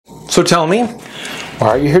So tell me, why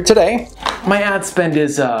are you here today? My ad spend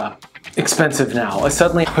is expensive now. I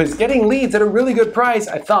suddenly was getting leads at a really good price.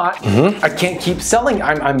 I thought, I can't keep selling.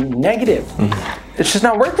 I'm negative. It's just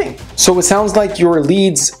not working. So it sounds like your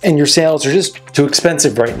leads and your sales are just too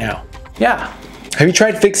expensive right now. Yeah. Have you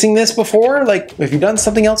tried fixing this before? Like, have you done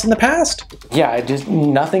something else in the past? Yeah,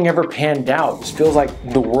 nothing ever panned out. It just feels like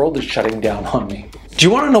the world is shutting down on me. Do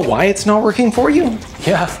you want to know why it's not working for you?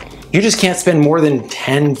 Yeah. You just can't spend more than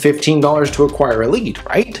 $10, $15 to acquire a lead,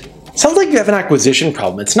 right? Sounds like you have an acquisition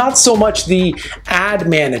problem. It's not so much the ad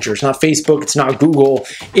manager, it's not Facebook, it's not Google.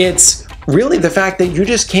 It's really the fact that you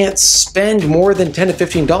just can't spend more than $10 to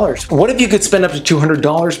 $15. What if you could spend up to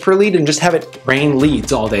 $200 per lead and just have it rain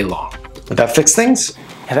leads all day long? Would that fix things?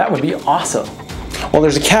 Yeah, that would be awesome. Well,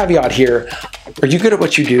 there's a caveat here. Are you good at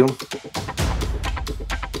what you do?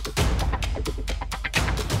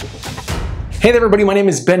 Hey there everybody, my name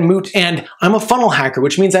is Ben Moot and I'm a funnel hacker,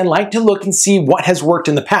 which means I like to look and see what has worked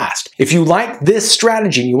in the past. If you like this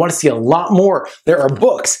strategy and you want to see a lot more, there are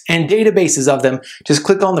books and databases of them. Just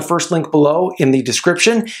click on the first link below in the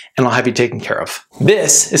description and I'll have you taken care of.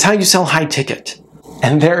 This is how you sell high ticket.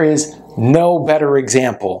 And there is no better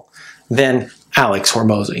example than Alex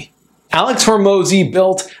Hormozi. Alex Hormozi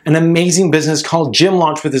built an amazing business called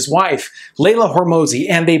Gymlaunch with his wife, Leila Hormozi,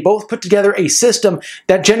 and they both put together a system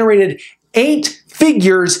that generated 8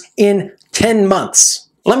 figures in 10 months.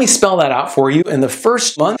 Let me spell that out for you. In the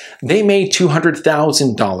first month, they made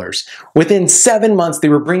 $200,000. Within 7 months, they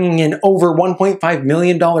were bringing in over $1.5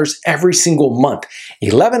 million every single month.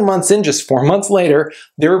 11 months in, just 4 months later,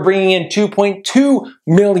 they were bringing in $2.2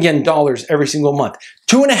 million every single month.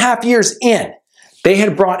 2.5 years in, they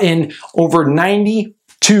had brought in over $92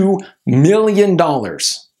 million.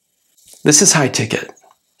 This is high ticket.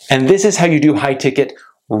 And this is how you do high ticket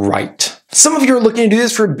right. Some of you are looking to do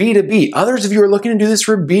this for B2B. Others of you are looking to do this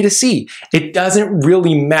for B2C. It doesn't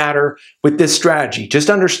really matter with this strategy. Just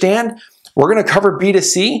understand, we're going to cover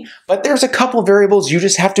B2C, but there's a couple variables you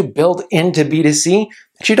just have to build into B2C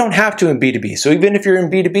that you don't have to in B2B. So even if you're in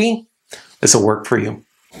B2B, this will work for you.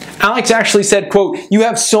 Alex actually said, quote, "You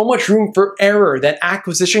have so much room for error that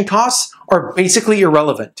acquisition costs are basically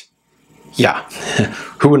irrelevant." Yeah,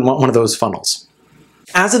 who wouldn't want one of those funnels?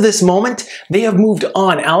 As of this moment, they have moved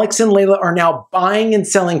on. Alex and Leila are now buying and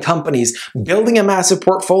selling companies, building a massive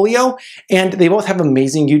portfolio, and they both have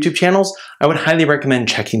amazing YouTube channels. I would highly recommend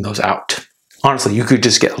checking those out. Honestly, you could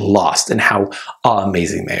just get lost in how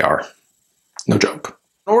amazing they are. No joke.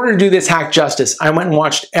 In order to do this hack justice, I went and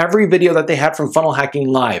watched every video that they had from Funnel Hacking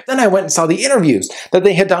Live. Then I went and saw the interviews that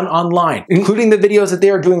they had done online, including the videos that they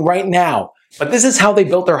are doing right now. But this is how they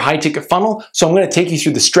built their high ticket funnel. So I'm going to take you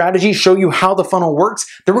through the strategy, show you how the funnel works.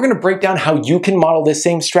 Then we're going to break down how you can model this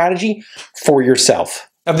same strategy for yourself.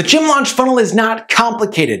 Now, the Gymlaunch funnel is not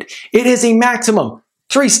complicated. It is a maximum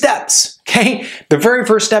 3 steps, okay? The very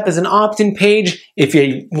first step is an opt-in page. If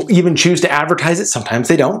you even choose to advertise it, sometimes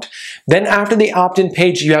they don't. Then after the opt-in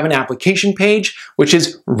page, you have an application page, which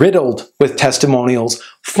is riddled with testimonials,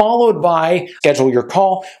 followed by schedule your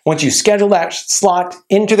call. Once you schedule that slot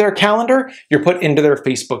into their calendar, you're put into their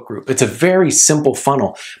Facebook group. It's a very simple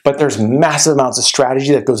funnel, but there's massive amounts of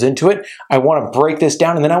strategy that goes into it. I want to break this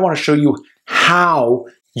down, and then I want to show you how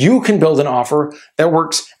you can build an offer that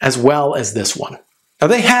works as well as this one. Now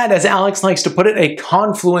they had, as Alex likes to put it, a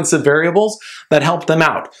confluence of variables that helped them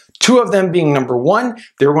out. 2 of them being number 1,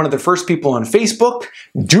 they were one of the first people on Facebook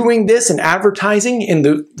doing this and advertising in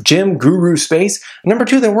the gym guru space. Number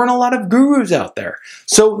 2, there weren't a lot of gurus out there.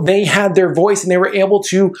 So they had their voice and they were able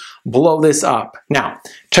to blow this up. Now,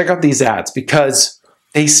 check out these ads because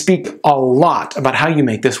they speak a lot about how you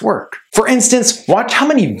make this work. For instance, watch how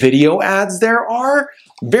many video ads there are.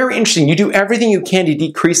 Very interesting. You do everything you can to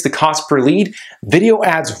decrease the cost per lead. Video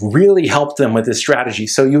ads really helped them with this strategy.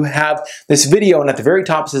 So you have this video, and at the very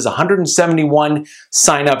top it says 171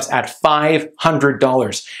 signups at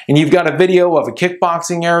 $500. And you've got a video of a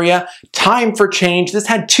kickboxing area, time for change. This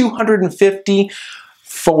had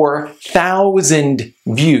 254,000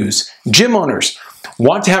 views. Gym owners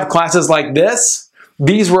want to have classes like this?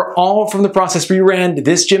 These were all from the process we ran.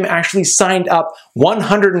 This gym actually signed up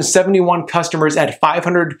 171 customers at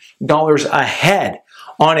 $500 ahead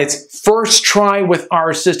on its first try with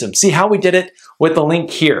our system. See how we did it with the link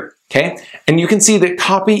here, okay? And you can see the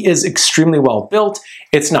copy is extremely well built.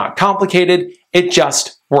 It's not complicated. It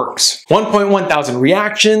just works. 1.1 thousand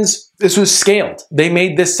reactions. This was scaled. They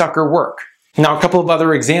made this sucker work. Now, a couple of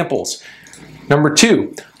other examples. Number 2,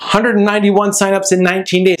 191 signups in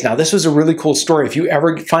 19 days. Now, this was a really cool story. If you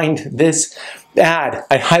ever find this ad,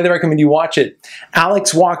 I highly recommend you watch it.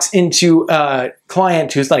 Alex walks into a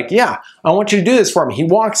client who's like, yeah, I want you to do this for me. He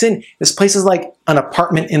walks in, this place is like an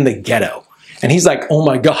apartment in the ghetto. And he's like, oh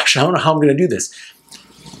my gosh, I don't know how I'm gonna do this.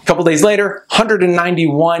 A couple days later,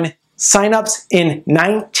 191 signups in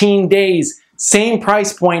 19 days. Same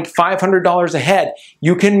price point, $500 a head.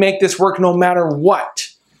 You can make this work no matter what.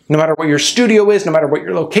 No matter what your studio is, no matter what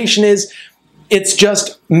your location is, it's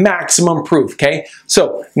just maximum proof, okay?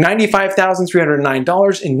 So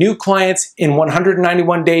 $95,309 in new clients in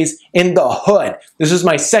 191 days in the hood. This was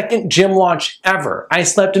my second gym launch ever. I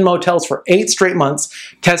slept in motels for 8 straight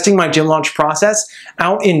months, testing my gym launch process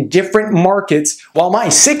out in different markets while my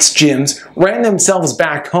 6 gyms ran themselves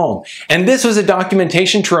back home. And this was a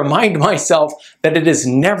documentation to remind myself that it is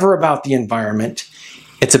never about the environment,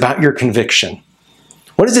 it's about your conviction.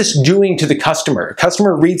 What is this doing to the customer? A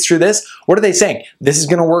customer reads through this. What are they saying? This is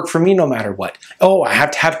going to work for me no matter what. Oh, I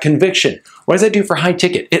have to have conviction. What does that do for high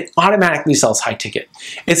ticket? It automatically sells high ticket.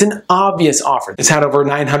 It's an obvious offer. This had over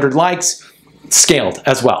 900 likes, scaled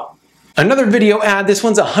as well. Another video ad, this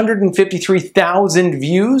one's 153,000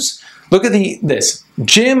 views. Look at this.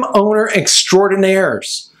 Gym owner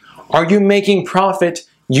extraordinaires. Are you making profit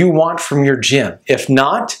you want from your gym? If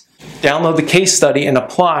not, download the case study and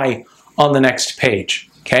apply on the next page.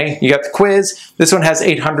 Okay, you got the quiz. This one has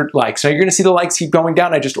 800 likes. Now you're gonna see the likes keep going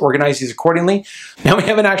down. I just organized these accordingly. Now we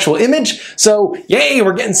have an actual image. So yay,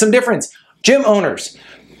 we're getting some difference. Gym owners,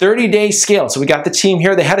 30-day scale. So we got the team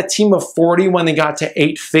here. They had a team of 40 when they got to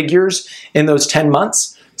 8 figures in those 10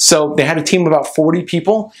 months. So they had a team of about 40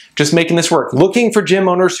 people just making this work. Looking for gym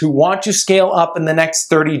owners who want to scale up in the next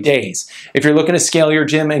 30 days. If you're looking to scale your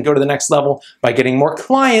gym and go to the next level by getting more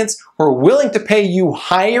clients who are willing to pay you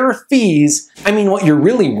higher fees, I mean what you're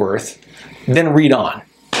really worth, then read on.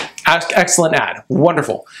 Excellent ad.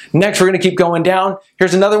 Wonderful. Next, we're going to keep going down.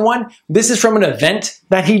 Here's another one. This is from an event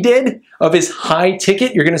that he did of his high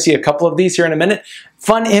ticket. You're going to see a couple of these here in a minute.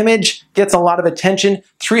 Fun image, gets a lot of attention,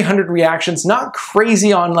 300 reactions. Not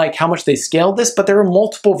crazy on like how much they scaled this, but there are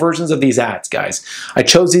multiple versions of these ads, guys. I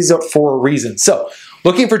chose these up for a reason. So,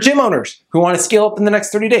 looking for gym owners who want to scale up in the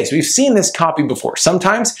next 30 days. We've seen this copy before.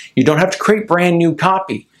 Sometimes you don't have to create brand new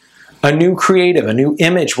copy. A new creative, a new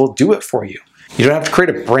image will do it for you. You don't have to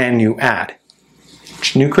create a brand new ad.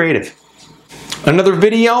 Just new creative. Another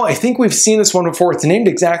video, I think we've seen this one before. It's named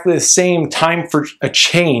exactly the same, Time for a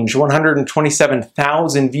Change,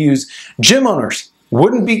 127,000 views. Gym owners,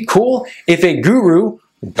 wouldn't it be cool if a guru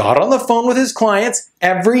got on the phone with his clients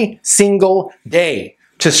every single day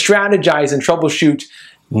to strategize and troubleshoot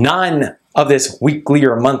none of this weekly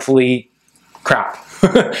or monthly crap?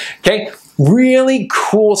 Okay? Really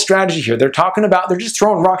cool strategy here. They're just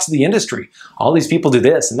throwing rocks at the industry. All these people do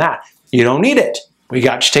this and that. You don't need it. We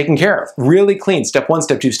got you taken care of. Really clean. Step 1,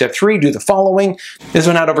 step 2, step 3, do the following. This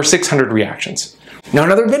one had over 600 reactions. Now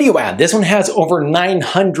another video ad. This one has over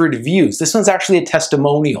 900 views. This one's actually a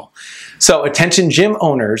testimonial. So attention gym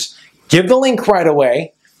owners, give the link right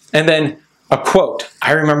away and then a quote.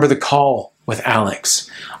 I remember the call with Alex.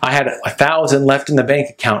 I had 1,000 left in the bank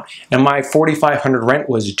account and my 4,500 rent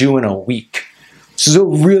was due in a week. This is a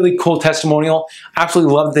really cool testimonial.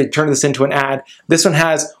 Absolutely love that they turned this into an ad. This one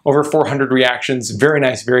has over 400 reactions. Very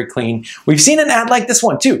nice, very clean. We've seen an ad like this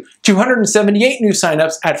one too. 278 new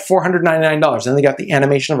signups at $499. And they got the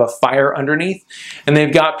animation of a fire underneath. And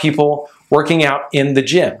they've got people working out in the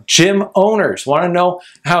gym. Gym owners want to know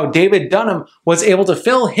how David Dunham was able to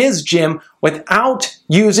fill his gym without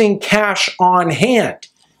using cash on hand.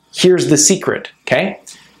 Here's the secret, okay?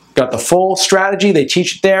 Got the full strategy, they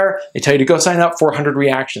teach it there, they tell you to go sign up, 400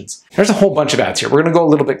 reactions. There's a whole bunch of ads here. We're gonna go a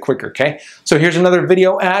little bit quicker, okay? So here's another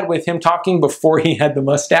video ad with him talking before he had the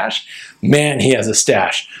mustache. Man, he has a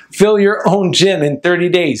stash. Fill your own gym in 30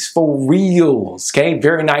 days for reals, okay?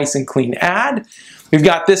 Very nice and clean ad. We've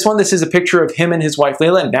got this one. This is a picture of him and his wife,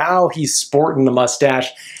 Leila. Now he's sporting the mustache.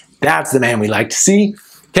 That's the man we like to see.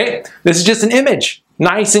 Okay, this is just an image.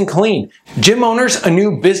 Nice and clean. Gym owners, a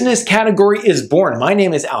new business category is born. My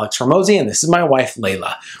name is Alex Hormozi, and this is my wife,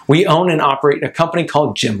 Leila. We own and operate a company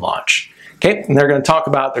called Gymlaunch. Okay, and they're going to talk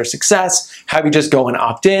about their success, have you just go and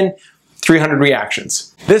opt in, 300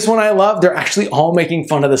 reactions. This one I love, they're actually all making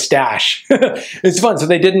fun of the stash. It's fun. So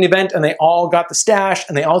they did an event and they all got the stash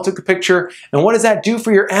and they all took a picture. And what does that do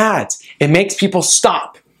for your ads? It makes people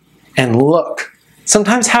stop and look.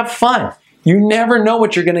 Sometimes have fun. You never know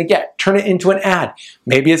what you're gonna get. Turn it into an ad.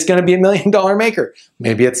 Maybe it's gonna be $1 million maker.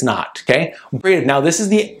 Maybe it's not, okay? Now this is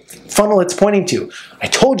the funnel it's pointing to. I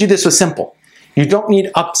told you this was simple. You don't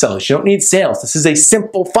need upsells, you don't need sales. This is a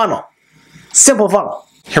simple funnel. Simple funnel.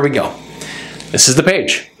 Here we go. This is the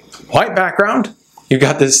page. White background. You've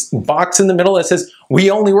got this box in the middle that says, we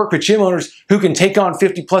only work with gym owners who can take on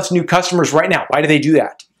 50 plus new customers right now. Why do they do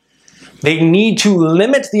that? They need to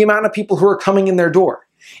limit the amount of people who are coming in their door.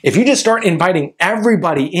 If you just start inviting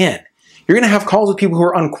everybody in, you're going to have calls with people who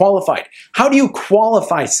are unqualified. How do you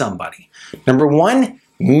qualify somebody? Number one,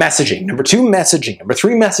 messaging. Number two, messaging. Number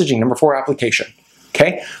three, messaging. Number four, application.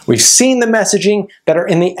 Okay? We've seen the messaging that are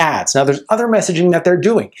in the ads. Now there's other messaging that they're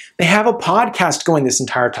doing. They have a podcast going this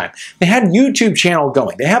entire time. They had a YouTube channel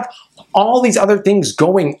going. They have all these other things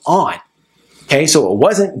going on. Okay? So it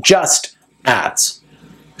wasn't just ads.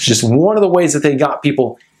 It's just one of the ways that they got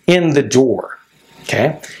people in the door.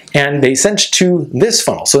 Okay? And they sent to this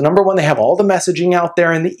funnel. So number one, they have all the messaging out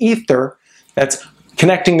there in the ether that's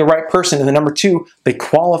connecting the right person. And then number two, they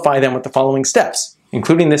qualify them with the following steps,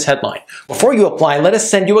 including this headline. Before you apply, let us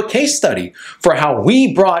send you a case study for how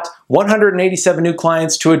we brought 187 new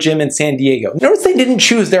clients to a gym in San Diego. Notice they didn't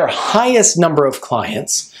choose their highest number of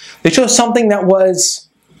clients. They chose something that was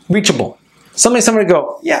reachable. Somebody would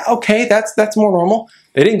go, yeah, okay, that's more normal.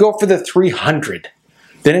 They didn't go for the 300.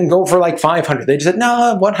 They didn't go for like 500. They just said,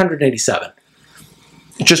 no, 187.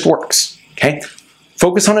 It just works, okay?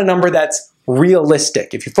 Focus on a number that's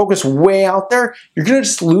realistic. If you focus way out there, you're gonna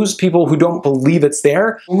just lose people who don't believe it's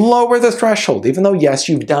there. Lower the threshold. Even though, yes,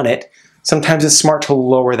 you've done it, sometimes it's smart to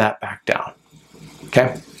lower that back down,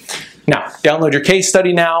 okay? Now, download your case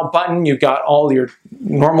study now button. You've got all your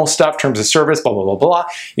normal stuff, terms of service, blah, blah, blah, blah.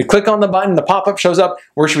 You click on the button, the pop-up shows up.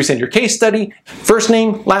 Where should we send your case study? First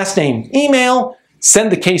name, last name, email.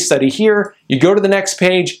 Send the case study here. You go to the next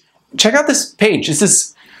page. Check out this page.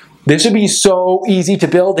 This would be so easy to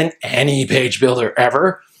build in any page builder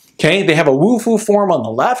ever. Okay, they have a woo-foo form on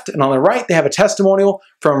the left, and on the right, they have a testimonial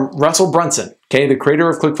from Russell Brunson, okay, the creator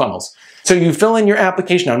of ClickFunnels. So you fill in your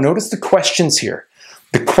application. Now notice the questions here.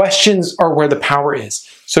 The questions are where the power is.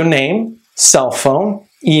 So name, cell phone,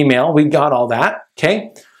 email, we got all that,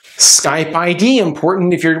 okay? Skype ID,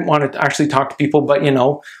 important if you want to actually talk to people, but you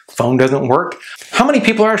know, phone doesn't work. How many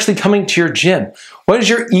people are actually coming to your gym? What is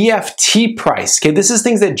your EFT price? Okay, this is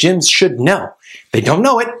things that gyms should know. They don't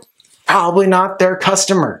know it, probably not their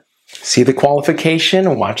customer. See the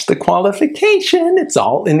qualification, watch the qualification. It's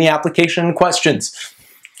all in the application questions.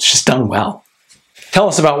 It's just done well. Tell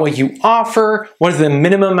us about what you offer. What is the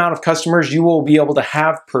minimum amount of customers you will be able to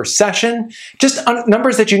have per session? Just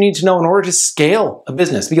numbers that you need to know in order to scale a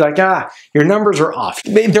business. Be like, your numbers are off.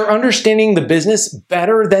 They're understanding the business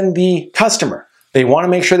better than the customer. They want to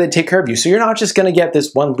make sure they take care of you. So you're not just going to get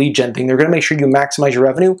this one lead gen thing. They're going to make sure you maximize your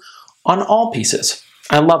revenue on all pieces.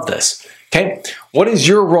 I love this. Okay. What is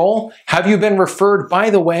your role? Have you been referred? By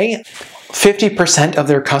the way, 50% of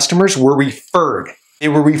their customers were referred. They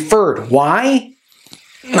were referred. Why?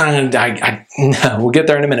 No, we'll get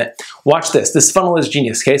there in a minute. Watch this. This funnel is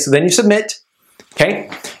genius, okay? So then you submit,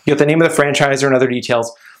 okay? You get the name of the franchisor and other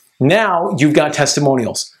details. Now you've got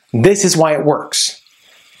testimonials. This is why it works.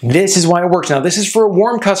 This is why it works. Now this is for a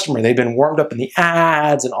warm customer. They've been warmed up in the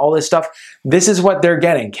ads and all this stuff. This is what they're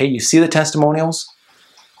getting, okay? You see the testimonials?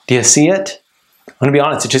 Do you see it? I'm gonna be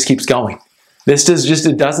honest, it just keeps going. This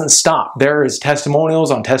it doesn't stop. There is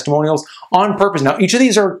testimonials on purpose. Now, each of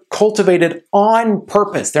these are cultivated on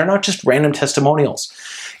purpose. They're not just random testimonials.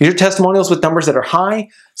 These are testimonials with numbers that are high,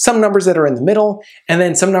 some numbers that are in the middle, and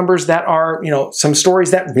then some numbers that are, some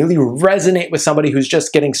stories that really resonate with somebody who's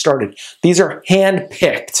just getting started. These are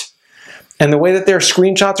hand-picked. And the way that their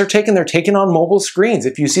screenshots are taken, they're taken on mobile screens.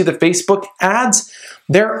 If you see the Facebook ads,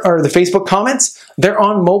 or the Facebook comments, they're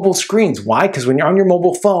on mobile screens. Why? Because when you're on your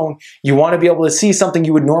mobile phone, you want to be able to see something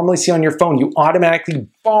you would normally see on your phone. You automatically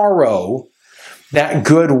borrow that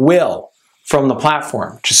goodwill from the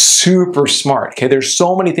platform, which is super smart. Okay, there's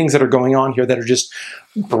so many things that are going on here that are just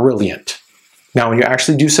brilliant. Now, when you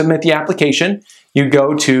actually do submit the application, you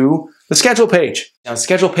go to the schedule page. Now,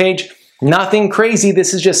 schedule page, nothing crazy.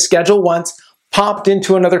 This is just schedule once, popped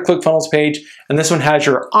into another ClickFunnels page, and this one has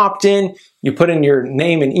your opt-in. You put in your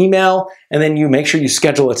name and email, and then you make sure you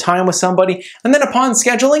schedule a time with somebody. And then upon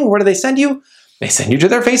scheduling, where do they send you? They send you to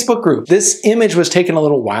their Facebook group. This image was taken a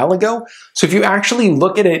little while ago, so if you actually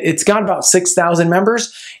look at it, it's got about 6,000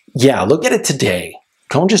 members. Yeah, look at it today.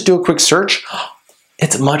 Go and just do a quick search.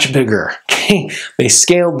 It's much bigger. They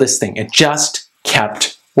scaled this thing. It just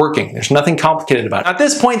kept working. There's nothing complicated about it. At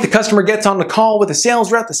this point, the customer gets on the call with a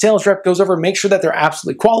sales rep. The sales rep goes over, makes sure that they're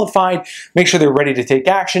absolutely qualified, make sure they're ready to take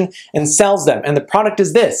action, and sells them. And the product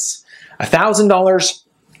is this, $1,000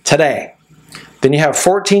 today. Then you have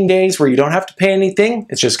 14 days where you don't have to pay anything.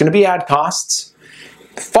 It's just going to be ad costs,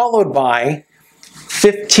 followed by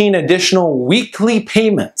 15 additional weekly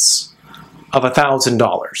payments of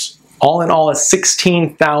 $1,000. All in all is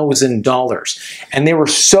 $16,000. And they were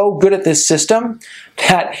so good at this system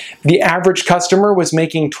that the average customer was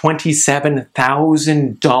making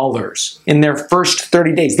 $27,000 in their first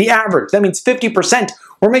 30 days. The average, that means 50%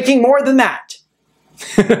 were making more than that.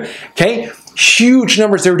 Okay, huge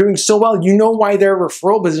numbers. They were doing so well. You know why their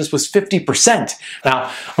referral business was 50%.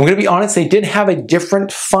 Now, I'm going to be honest, they did have a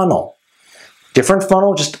different funnel. Different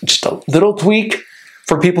funnel, just a little tweak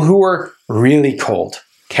for people who were really cold.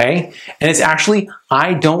 Okay, and it's actually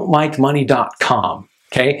idon'tLikeMoney.com.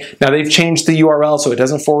 Okay, now they've changed the URL so it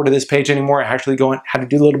doesn't forward to this page anymore. I actually had to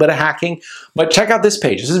do a little bit of hacking, but check out this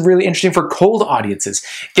page. This is really interesting for cold audiences.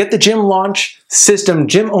 Get the gym launch system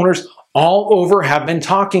gym owners all over have been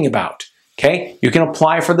talking about. Okay, you can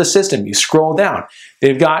apply for the system. You scroll down.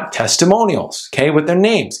 They've got testimonials, okay, with their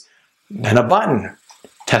names and a button.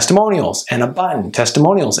 Testimonials and a button.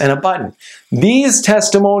 Testimonials and a button. These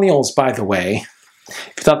testimonials, by the way,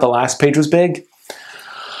 if you thought the last page was big,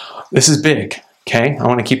 this is big, okay? I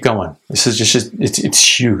want to keep going. This is just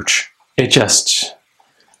it's huge. It's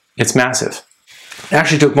massive. I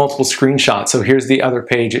actually took multiple screenshots, so here's the other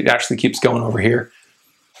page. It actually keeps going over here.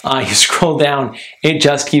 You scroll down, it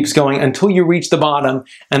just keeps going until you reach the bottom,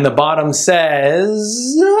 and the bottom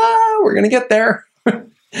says, we're going to get there.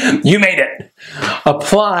 You made it.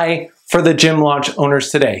 Apply for the gym launch owners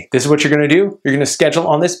today. This is what you're going to do. You're going to schedule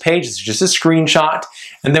on this page. It's just a screenshot.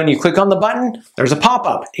 And then when you click on the button, there's a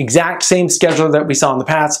pop-up. Exact same scheduler that we saw in the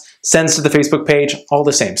past. Sends to the Facebook page, all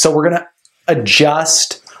the same. So we're going to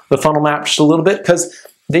adjust the funnel map just a little bit because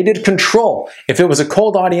they did control. If it was a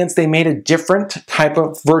cold audience, they made a different type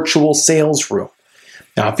of virtual sales room.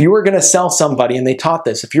 Now, if you were going to sell somebody, and they taught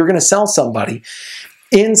this, if you're going to sell somebody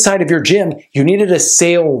inside of your gym, you needed a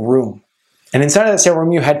sale room. And inside of that sale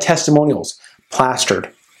room, you had testimonials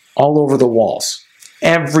plastered all over the walls.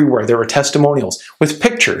 Everywhere there were testimonials with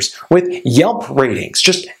pictures, with Yelp ratings,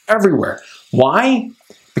 just everywhere. Why?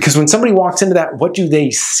 Because when somebody walks into that, what do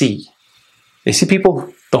they see? They see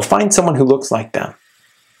people, they'll find someone who looks like them.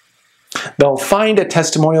 They'll find a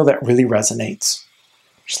testimonial that really resonates.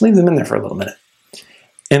 Just leave them in there for a little minute.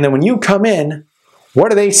 And then when you come in,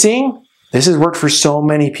 what are they seeing? This has worked for so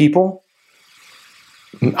many people.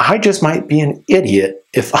 I just might be an idiot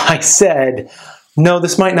if I said, no,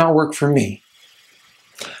 this might not work for me.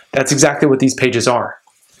 That's exactly what these pages are.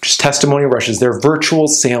 Just testimonial rushes. They're virtual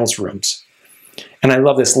sales rooms. And I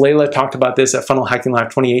love this. Leila talked about this at Funnel Hacking Live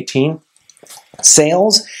 2018.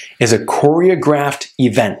 Sales is a choreographed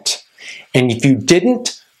event. And if you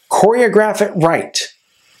didn't choreograph it right,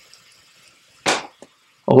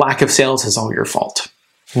 a lack of sales is all your fault.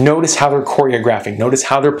 Notice how they're choreographing. Notice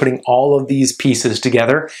how they're putting all of these pieces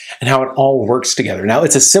together and how it all works together. Now,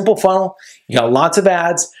 it's a simple funnel. You got lots of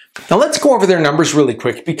ads. Now, let's go over their numbers really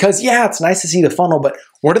quick because, yeah, it's nice to see the funnel, but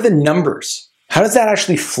what are the numbers? How does that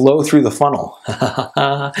actually flow through the funnel?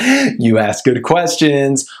 You ask good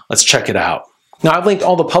questions. Let's check it out. Now, I've linked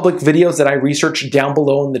all the public videos that I researched down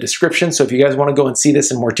below in the description, so if you guys want to go and see this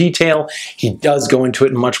in more detail, he does go into it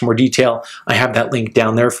in much more detail. I have that link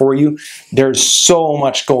down there for you. There's so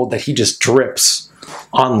much gold that he just drips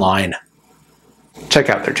online. Check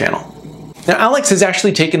out their channel. Now, Alex has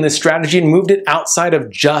actually taken this strategy and moved it outside of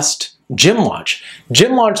just gym launch.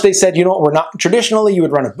 Gym launch, they said, you know, we're not traditionally, you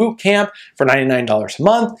would run a boot camp for $99 a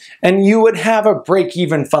month and you would have a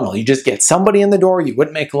break-even funnel. You just get somebody in the door, you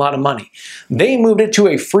wouldn't make a lot of money. They moved it to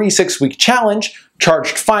a free 6-week challenge,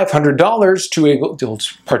 charged $500 to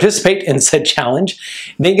participate in said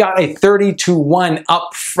challenge. They got a 30-to-1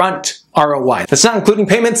 upfront ROI. That's not including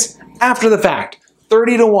payments after the fact.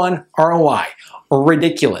 30-to-1 ROI.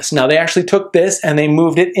 Ridiculous. Now, they actually took this and they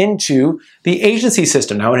moved it into the agency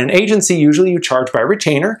system. Now, in an agency, usually you charge by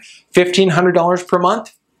retainer, $1,500 per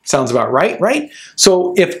month. Sounds about right, right?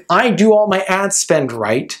 So if I do all my ad spend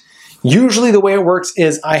right, usually the way it works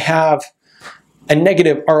is I have a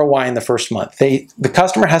negative ROI in the first month. The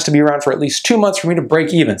customer has to be around for at least 2 months for me to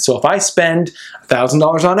break even. So if I spend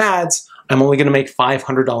 $1,000 on ads, I'm only going to make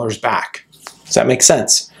 $500 back. Does that make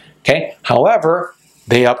sense? Okay. However,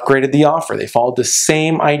 they upgraded the offer. They followed the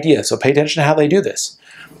same idea. So pay attention to how they do this.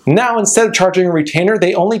 Now, instead of charging a retainer,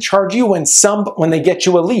 they only charge you when they get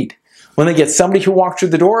you a lead. When they get somebody who walked through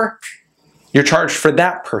the door, you're charged for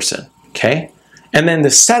that person, okay? And then the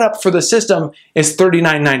setup for the system is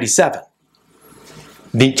 $39.97.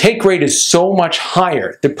 The take rate is so much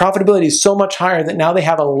higher. The profitability is so much higher that now they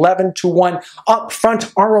have 11-to-1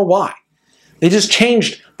 upfront ROI. They just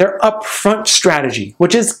changed their upfront strategy,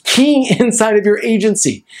 which is key inside of your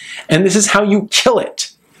agency. And this is how you kill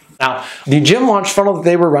it. Now, the gym launch funnel that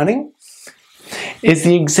they were running is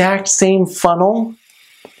the exact same funnel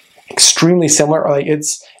extremely similar. Like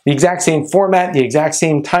it's the exact same format, the exact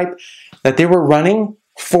same type that they were running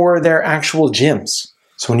for their actual gyms.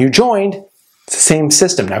 So when you joined, it's the same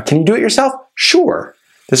system. Now, can you do it yourself? Sure.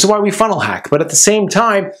 This is why we funnel hack. But at the same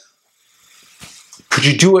time, could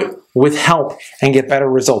you do it with help and get better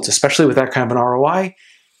results, especially with that kind of an ROI?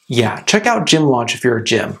 Yeah, check out Gymlaunch if you're a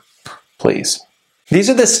gym, please. These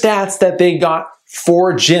are the stats that they got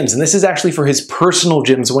for gyms, and this is actually for his personal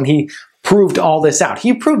gyms when he proved all this out.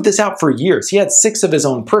 He proved this out for years. He had 6 of his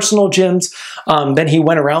own personal gyms. Then he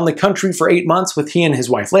went around the country for 8 months with he and his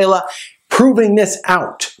wife, Leila, proving this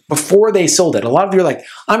out before they sold it. A lot of you are like,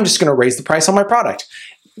 I'm just going to raise the price on my product.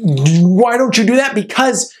 Why don't you do that?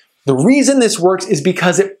 Because the reason this works is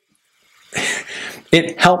because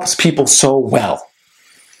it helps people so well.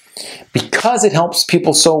 Because it helps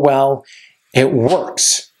people so well, it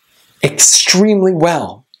works extremely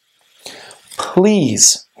well.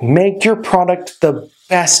 Please make your product the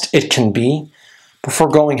best it can be before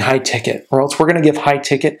going high ticket, or else we're going to give high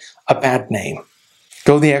ticket a bad name.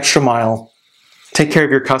 Go the extra mile, take care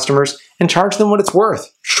of your customers, and charge them what it's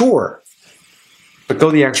worth. Sure, but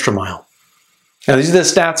go the extra mile. Now, these are the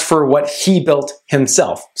stats for what he built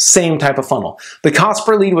himself. Same type of funnel. The cost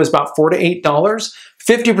per lead was about $4 to $8.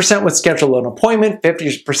 50% would schedule an appointment.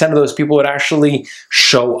 50% of those people would actually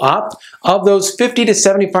show up. Of those, 50 to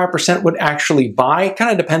 75% would actually buy. Kind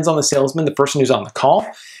of depends on the salesman, the person who's on the call.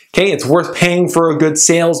 Okay, it's worth paying for a good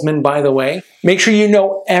salesman, by the way. Make sure you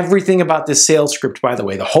know everything about this sales script, by the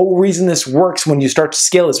way. The whole reason this works when you start to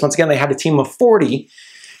scale this, once again, they had a team of 40,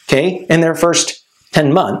 okay, in their first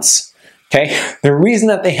 10 months. Okay, the reason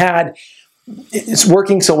that it's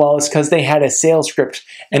working so well is because they had a sales script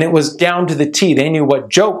and it was down to the T. They knew what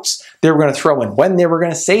jokes they were going to throw in, when they were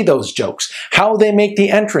going to say those jokes, how they make the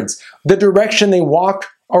entrance, the direction they walk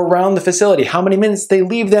around the facility, how many minutes they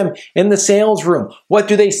leave them in the sales room, what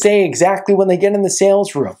do they say exactly when they get in the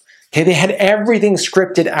sales room. Okay, they had everything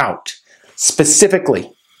scripted out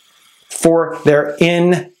specifically for their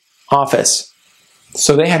in-office.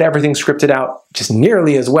 So they had everything scripted out just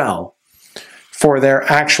nearly as well for their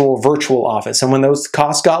actual virtual office. And when those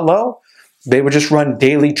costs got low, they would just run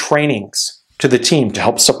daily trainings to the team to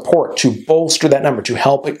help support, to bolster that number, to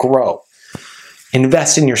help it grow.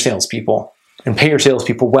 Invest in your salespeople and pay your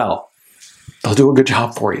salespeople well. They'll do a good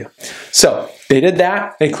job for you. So they did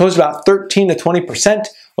that. They closed about 13 to 20%.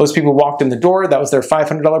 Those people walked in the door. That was their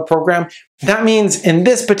 $500 program. That means in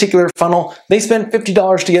this particular funnel, they spent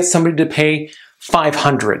 $50 to get somebody to pay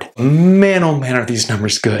 $500. Man, oh man, are these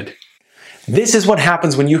numbers good. This is what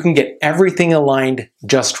happens when you can get everything aligned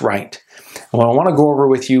just right. And what I want to go over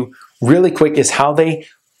with you really quick is how they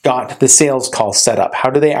got the sales call set up. How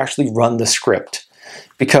do they actually run the script?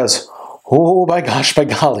 Because, oh my gosh, by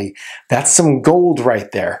golly, that's some gold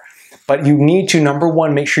right there. But you need to, number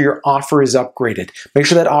one, make sure your offer is upgraded. Make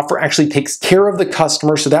sure that offer actually takes care of the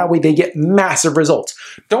customer so that way they get massive results.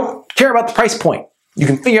 Don't care about the price point. You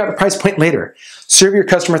can figure out the price point later. Serve your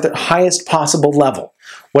customer at the highest possible level.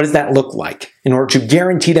 What does that look like in order to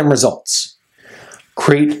guarantee them results?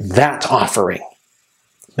 Create that offering.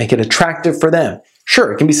 Make it attractive for them.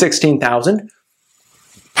 Sure, it can be $16,000.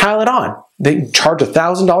 Pile it on. They charge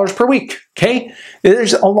 $1,000 per week, okay?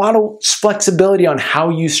 There's a lot of flexibility on how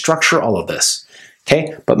you structure all of this,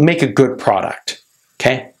 okay? But make a good product,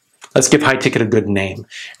 okay? Let's give high ticket a good name.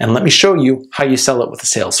 And let me show you how you sell it with a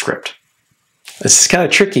sales script. This is kind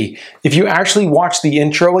of tricky. If you actually watch the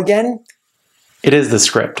intro again, it is the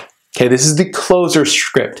script. Okay, this is the closer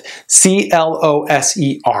script,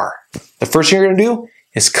 CLOSER. The first thing you're going to do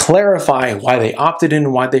is clarify why they opted in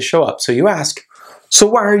and why they show up. So you ask, so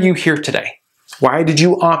why are you here today? Why did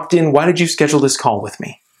you opt in? Why did you schedule this call with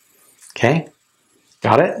me? Okay,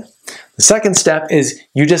 got it? The second step is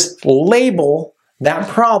you just label that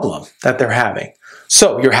problem that they're having.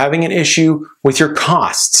 So you're having an issue with your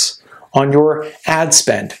costs on your ad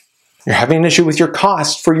spend. You're having an issue with your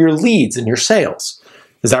cost for your leads and your sales.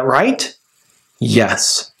 Is that right?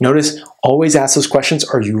 Yes. Notice, always ask those questions,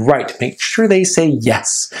 are you right? Make sure they say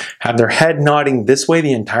yes. Have their head nodding this way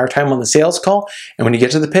the entire time on the sales call. And when you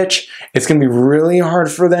get to the pitch, it's going to be really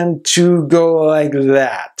hard for them to go like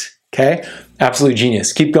that. Okay? Absolute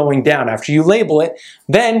genius. Keep going down. After you label it,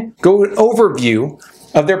 then go an overview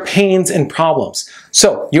of their pains and problems.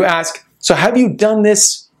 So you ask, so have you done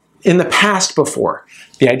this in the past before?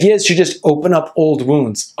 The idea is to just open up old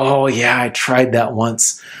wounds. Oh yeah, I tried that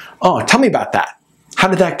once. Oh, tell me about that. How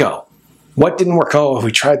did that go? What didn't work? Oh,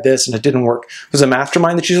 we tried this and it didn't work. Was it a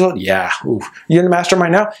mastermind that you saw? Yeah. Ooh. You're in a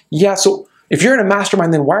mastermind now? Yeah. So if you're in a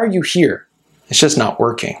mastermind, then why are you here? It's just not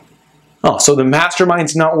working. Oh, so the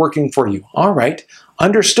mastermind's not working for you. All right,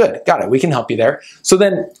 understood. Got it. We can help you there. So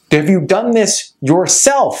then, have you done this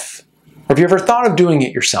yourself? Or have you ever thought of doing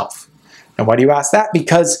it yourself? And why do you ask that?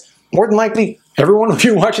 Because more than likely, everyone of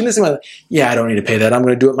you watching this is like, yeah, I don't need to pay that. I'm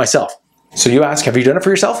going to do it myself. So you ask, have you done it for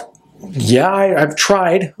yourself? Yeah, I've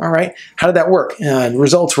tried. All right. How did that work? The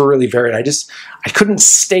results were really varied. I couldn't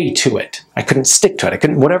stay to it. I couldn't stick to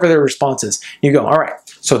it. Whatever their response is. You go, all right,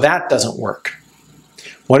 so that doesn't work.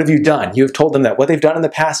 What have you done? You've told them that what they've done in the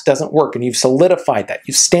past doesn't work, and you've solidified that.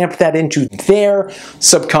 You've stamped that into their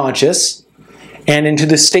subconscious and into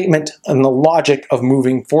the statement and the logic of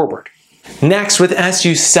moving forward. Next, with S,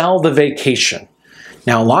 you sell the vacation.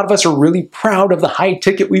 Now, a lot of us are really proud of the high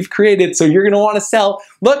ticket we've created, so you're going to want to sell,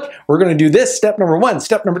 look, we're going to do this, step number 1,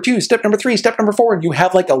 step number 2, step number 3, step number 4, and you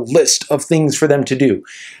have like a list of things for them to do.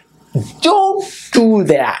 Don't do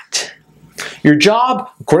that. Your job,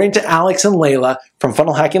 according to Alex and Leila from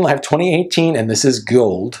Funnel Hacking Live 2018, and this is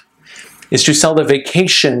gold, is to sell the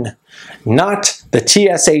vacation, not the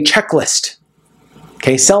TSA checklist.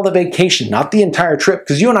 Okay, sell the vacation, not the entire trip,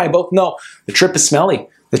 because you and I both know the trip is smelly.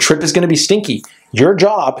 The trip is going to be stinky. Your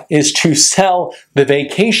job is to sell the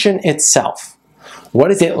vacation itself. What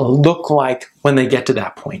does it look like when they get to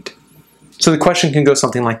that point? So the question can go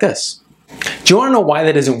something like this. Do you want to know why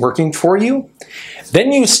that isn't working for you?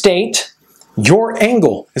 Then you state your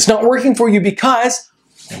angle. It's not working for you because,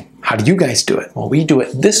 how do you guys do it? Well, we do it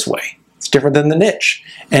this way. It's different than the niche.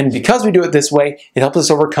 And because we do it this way, it helps us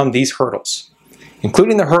overcome these hurdles,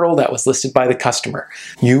 including the hurdle that was listed by the customer.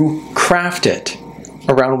 You craft it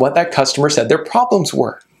around what that customer said their problems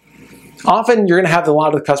were. Often you're going to have a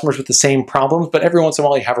lot of the customers with the same problems, but every once in a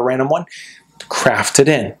while you have a random one. Craft it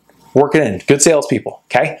in. Work it in. Good salespeople,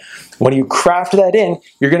 okay? When you craft that in,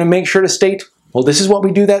 you're going to make sure to state, well, this is what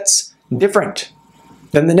we do that's different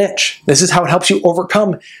than the niche. This is how it helps you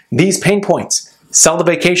overcome these pain points. Sell the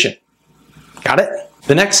vacation. Got it?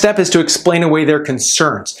 The next step is to explain away their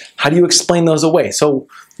concerns. How do you explain those away? So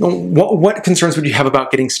what concerns would you have about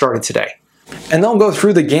getting started today? And they'll go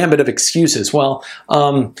through the gambit of excuses. Well,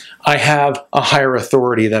 I have a higher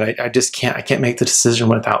authority that I just can't make the decision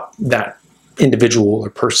without that individual or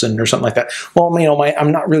person or something like that. Well,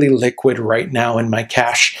 I'm not really liquid right now in my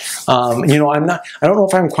cash. I don't know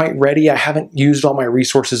if I'm quite ready. I haven't used all my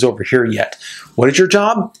resources over here yet. What is your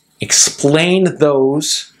job? Explain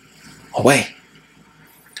those away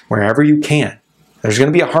wherever you can. There's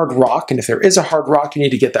going to be a hard rock, and if there is a hard rock, you need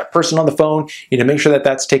to get that person on the phone. You need to make sure that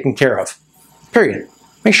that's taken care of. Period.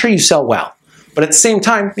 Make sure you sell well. But at the same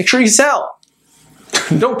time, make sure you sell.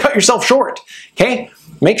 Don't cut yourself short, okay?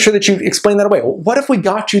 Make sure that you explain that away. Well, what if we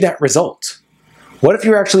got you that result? What if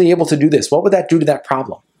you're actually able to do this? What would that do to that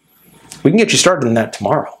problem? We can get you started on that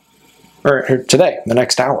tomorrow, or today, the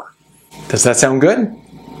next hour. Does that sound good?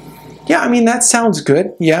 Yeah, that sounds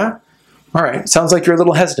good, yeah. All right, sounds like you're a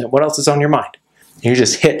little hesitant. What else is on your mind? You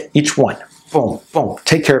just hit each one. Boom, boom.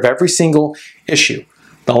 Take care of every single issue.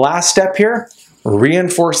 The last step here,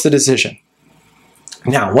 reinforce the decision.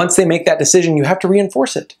 Now, once they make that decision, you have to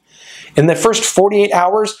reinforce it. In the first 48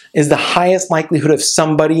 hours is the highest likelihood of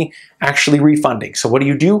somebody actually refunding. So what do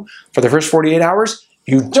you do for the first 48 hours?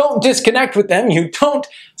 You don't disconnect with them. You don't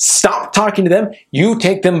stop talking to them. You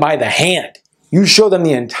take them by the hand. You show them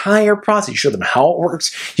the entire process. You show them how it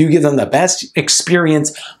works. You give them the best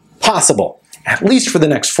experience possible, at least for the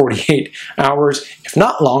next 48 hours, if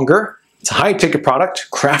not longer. It's a high-ticket product.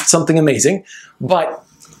 Craft something amazing, but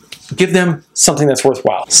give them something that's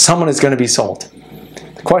worthwhile. Someone is going to be sold.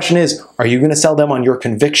 The question is, are you going to sell them on your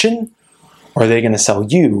conviction, or are they going to sell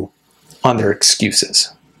you on their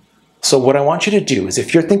excuses? So what I want you to do is,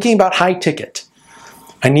 if you're thinking about high ticket,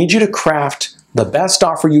 I need you to craft the best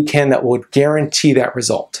offer you can that will guarantee that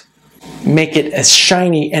result. Make it as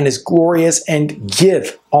shiny and as glorious, and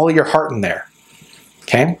give all your heart in there,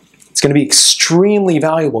 okay? It's going to be extremely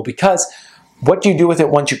valuable, because what do you do with it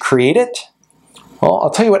once you create it? Well,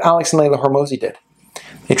 I'll tell you what Alex and Leila Hormozi did.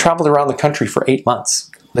 They traveled around the country for 8 months,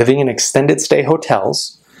 living in extended stay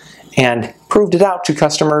hotels, and proved it out to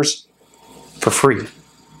customers for free.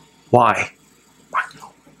 Why?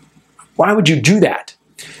 Why would you do that?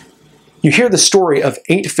 You hear the story of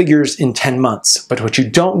 8 figures in 10 months, but what you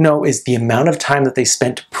don't know is the amount of time that they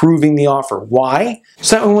spent proving the offer. Why?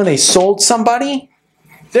 So that when they sold somebody,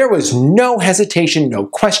 there was no hesitation, no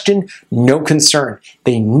question, no concern.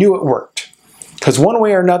 They knew it worked. Because one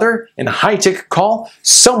way or another, in a high-ticket call,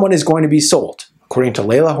 someone is going to be sold, according to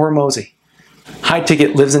Leila Hormozi.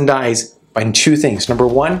 High-ticket lives and dies by 2 things. Number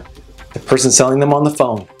 1, the person selling them on the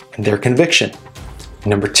phone and their conviction.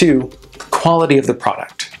 Number 2, the quality of the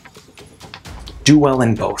product. Do well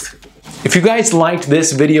in both. If you guys liked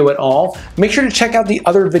this video at all, make sure to check out the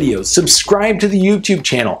other videos, subscribe to the YouTube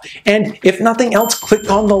channel, and if nothing else,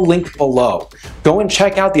 click on the link below. Go and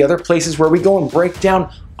check out the other places where we go and break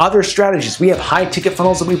down other strategies. We have high ticket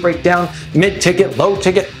funnels that we break down, mid ticket, low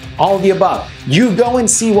ticket, all of the above. You go and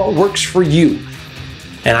see what works for you.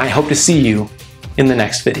 And I hope to see you in the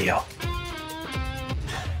next video.